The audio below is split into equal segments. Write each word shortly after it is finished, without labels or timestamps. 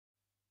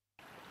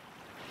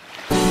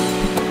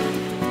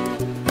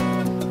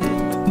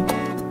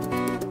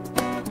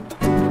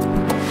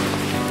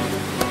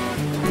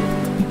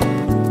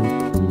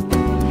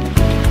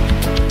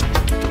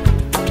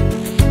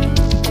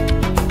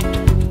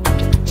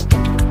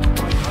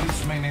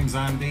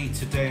Andy.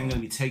 Today I'm going to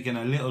be taking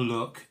a little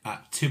look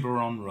at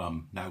Tiburon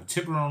Rum. Now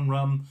Tiburon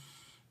Rum,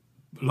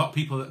 a lot of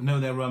people that know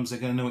their rums are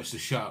going to know it's the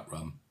shark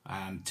rum,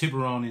 and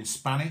Tiburon in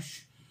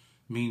Spanish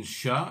means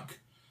shark,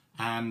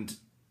 and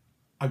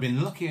I've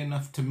been lucky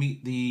enough to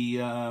meet the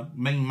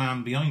main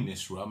man behind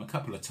this rum a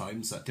couple of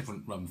times at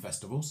different rum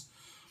festivals,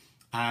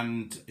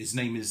 and his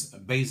name is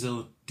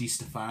Basil Di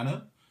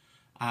Stefano.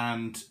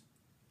 And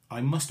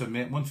I must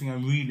admit, one thing I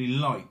really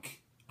like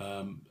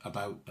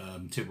about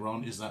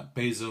Tiburon is that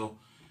Basil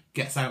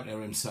gets out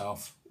there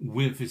himself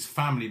with his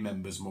family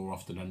members more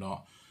often than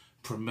not,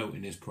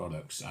 promoting his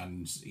products,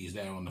 and he's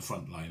there on the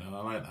front line, and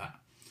I like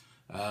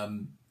that.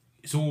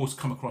 It's always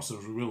come across as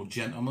a real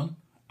gentleman,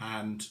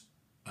 and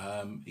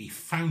he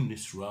found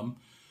this rum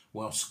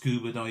while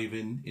scuba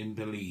diving in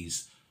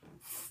Belize.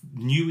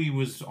 Knew he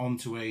was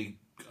onto a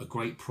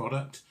great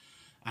product,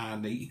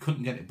 and he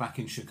couldn't get it back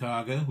in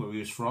Chicago where he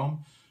was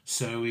from,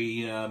 so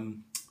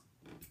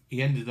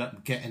he ended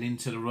up getting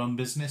into the rum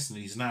business, and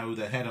he's now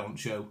the head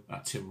honcho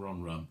at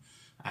Tiburon Rum,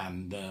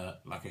 and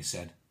like I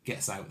said,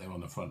 gets out there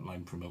on the front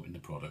line promoting the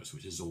products,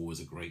 which is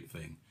always a great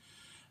thing.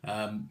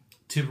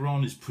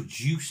 Tiburon is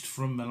produced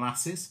from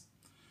molasses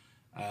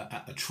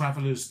at the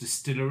Traveller's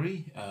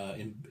Distillery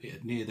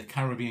near the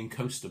Caribbean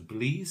coast of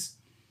Belize,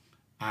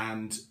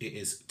 and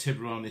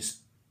Tiburon is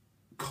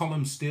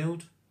column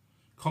distilled,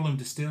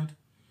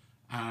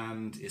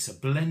 and it's a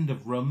blend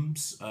of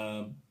rums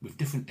with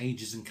different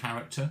ages and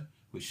character,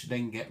 which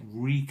then get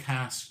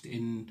recast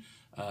in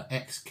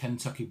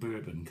ex-Kentucky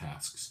bourbon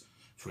casks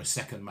for a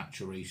second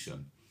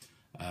maturation.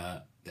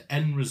 The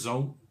end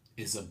result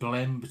is a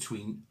blend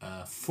between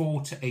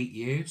 4 to 8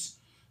 years,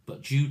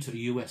 but due to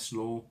US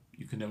law,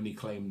 you can only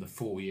claim the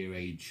 4-year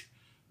age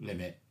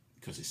limit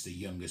because it's the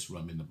youngest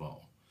rum in the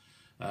bottle.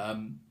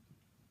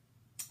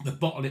 The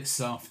bottle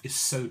itself is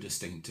so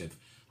distinctive.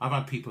 I've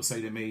had people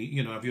say to me,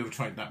 you know, have you ever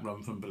tried that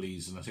rum from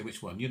Belize? And I say,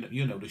 which one?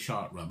 You know the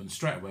shark rum. And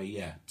straight away,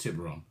 yeah,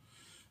 Tiburon.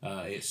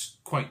 It's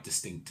quite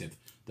distinctive.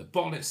 The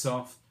bottle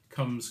itself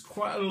comes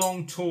quite a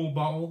long, tall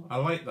bottle. I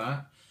like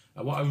that.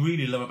 What I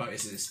really love about it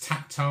is it's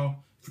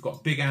tactile. If you've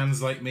got big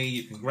hands like me,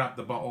 you can grab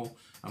the bottle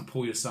and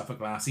pour yourself a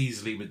glass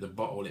easily with the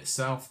bottle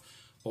itself.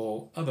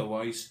 Or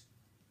otherwise,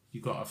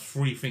 you've got a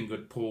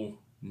 3-fingered pour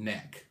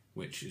neck,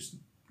 which is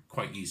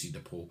quite easy to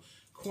pour.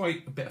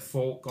 Quite a bit of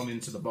thought gone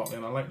into the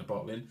bottling. I like the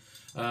bottling.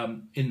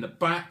 In the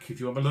back,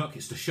 if you have a look,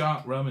 it's the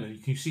shark rum, and you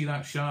can see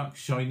that shark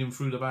shining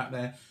through the back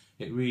there.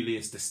 It really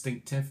is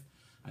distinctive,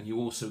 and you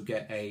also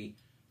get a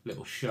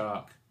little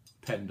shark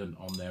pendant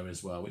on there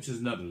as well, which is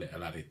another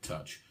little added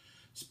touch.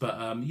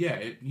 But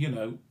yeah, you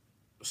know,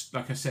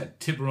 like I said,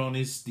 Tiburon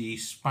is the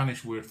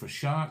Spanish word for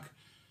shark,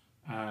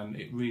 and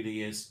it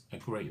really is a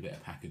great bit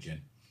of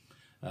packaging.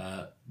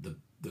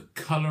 The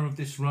colour of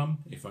this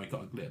rum, if I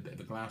got a little bit of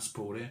a glass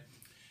pour here,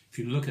 if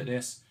you look at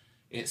this,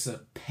 it's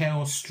a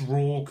pale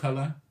straw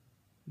colour.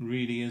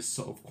 Really is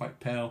sort of quite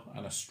pale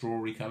and a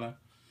strawy colour.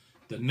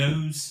 The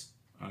nose,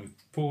 I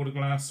pour the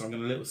glass, so I'm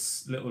going to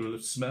little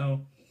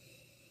smell.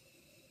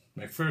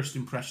 My first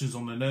impressions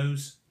on the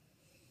nose,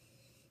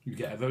 you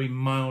get a very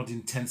mild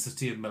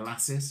intensity of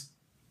molasses,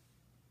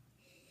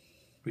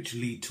 which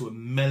lead to a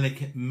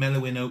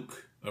mellowing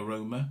oak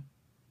aroma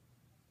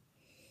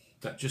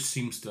that just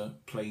seems to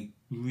play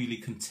really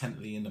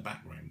contently in the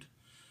background.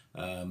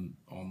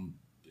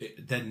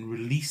 It then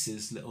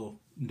releases little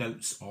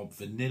notes of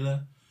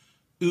vanilla,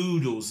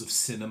 oodles of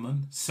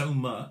cinnamon, so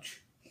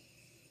much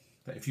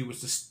that if you were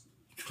to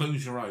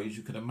close your eyes,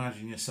 you could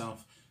imagine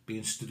yourself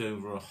being stood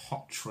over a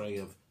hot tray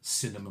of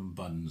cinnamon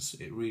buns.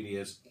 It really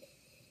is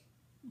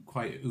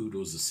quite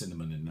oodles of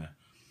cinnamon in there.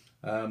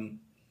 And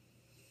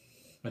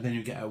then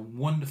you get a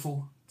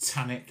wonderful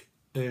tannic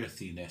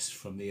earthiness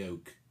from the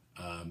oak,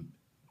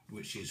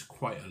 which is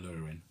quite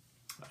alluring,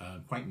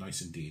 quite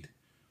nice indeed.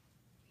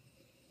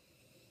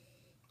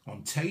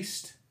 On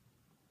taste,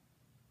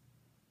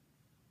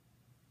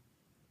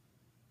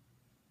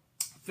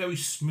 very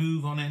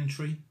smooth on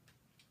entry.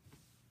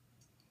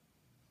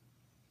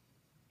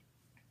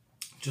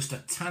 Just a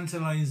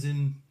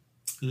tantalising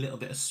little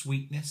bit of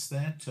sweetness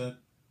there to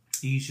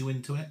ease you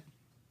into it.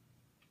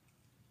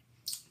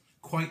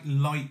 Quite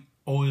light,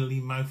 oily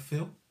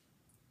mouthfeel,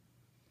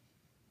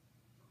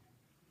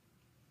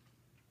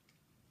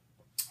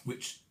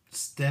 which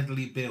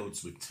steadily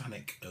builds with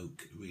tannic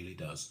oak. It really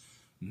does.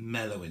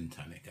 Mellowing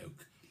tannic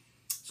oak.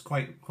 It's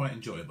quite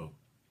enjoyable.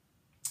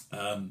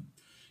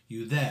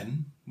 You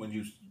then, when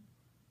you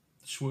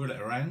swirl it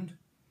around,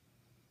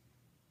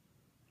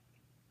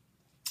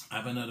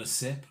 have another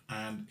sip,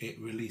 and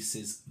it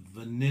releases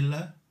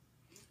vanilla.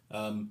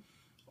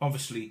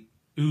 Obviously,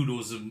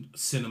 oodles of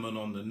cinnamon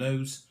on the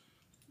nose.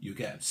 You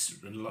get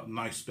a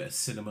nice bit of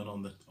cinnamon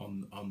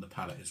on the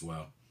palate as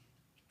well.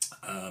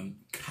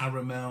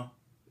 Caramel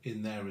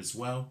in there as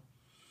well,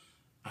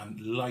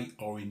 and light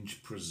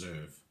orange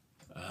preserve.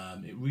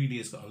 It really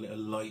has got a little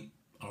light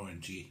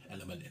orangey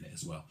element in it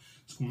as well.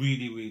 It's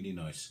really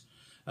nice.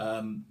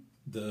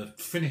 The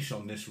finish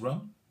on this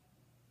rum,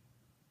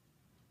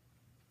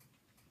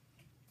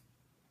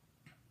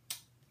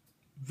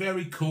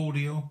 very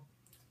cordial,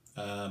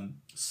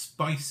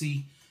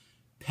 spicy,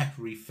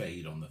 peppery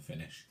fade on the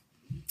finish,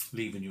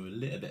 leaving you a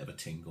little bit of a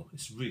tingle.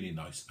 It's really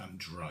nice and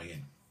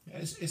drying.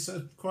 It's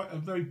quite a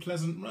very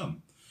pleasant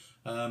rum.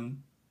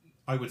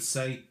 I would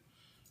say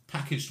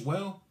packaged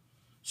well,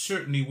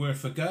 certainly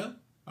worth a go.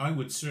 I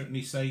would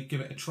certainly say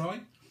give it a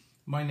try.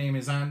 My name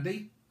is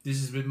Andy. This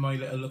has been my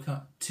little look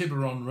at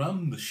Tiburon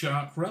Rum, the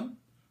shark rum.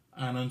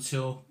 And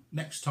until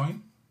next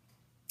time,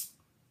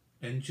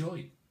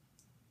 enjoy.